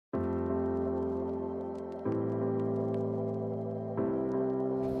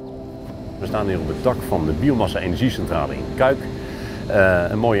We staan hier op het dak van de biomassa-Energie Centrale in Cuijk.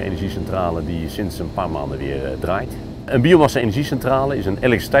 Een mooie energiecentrale die sinds een paar maanden weer draait. Een biomassa-energiecentrale is een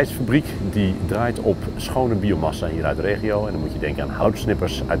elektriciteitsfabriek die draait op schone biomassa hier uit de regio. En dan moet je denken aan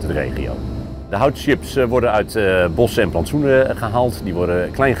houtsnippers uit de regio. De houtchips worden uit bossen en plantsoenen gehaald. Die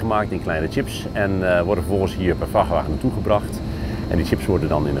worden klein gemaakt in kleine chips en worden vervolgens hier per vrachtwagen naartoe gebracht. En die chips worden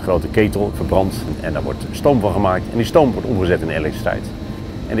dan in een grote ketel verbrand en daar wordt stoom van gemaakt. En die stoom wordt omgezet in elektriciteit.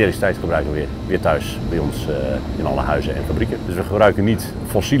 En die elektriciteit gebruiken we weer thuis bij ons in alle huizen en fabrieken. Dus we gebruiken niet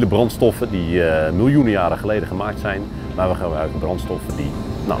fossiele brandstoffen die miljoenen jaren geleden gemaakt zijn. Maar we gebruiken brandstoffen die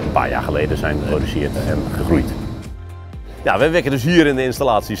een paar jaar geleden zijn geproduceerd en gegroeid. Ja, we wekken dus hier in de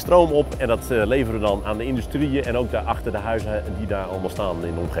installatie stroom op en dat leveren we dan aan de industrieën en ook daar achter de huizen die daar allemaal staan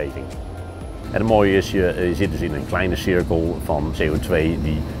in de omgeving. En het mooie is, je zit dus in een kleine cirkel van CO2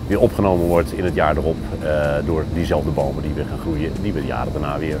 die weer opgenomen wordt in het jaar erop door diezelfde bomen die weer gaan groeien, die we de jaren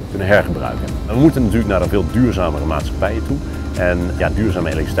daarna weer kunnen hergebruiken. En we moeten natuurlijk naar een veel duurzamere maatschappij toe. En ja, duurzame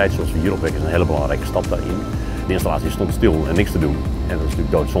elektriciteit zoals we hier opwekken is een hele belangrijke stap daarin. De installatie stond stil en niks te doen. En dat is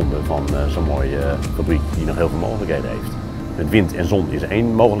natuurlijk doodzonde van zo'n mooie fabriek die nog heel veel mogelijkheden heeft. Met wind en zon is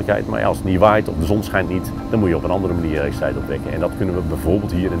één mogelijkheid, maar als het niet waait of de zon schijnt niet, dan moet je op een andere manier elektriciteit opwekken. En dat kunnen we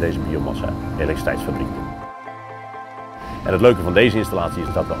bijvoorbeeld hier in deze biomassa-elektriciteitsfabriek doen. En het leuke van deze installatie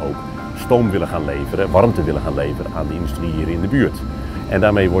is dat we ook stoom willen gaan leveren, warmte willen gaan leveren aan de industrie hier in de buurt. En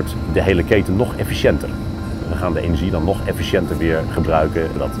daarmee wordt de hele keten nog efficiënter. We gaan de energie dan nog efficiënter weer gebruiken,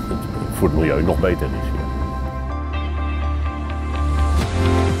 zodat het voor het milieu nog beter is.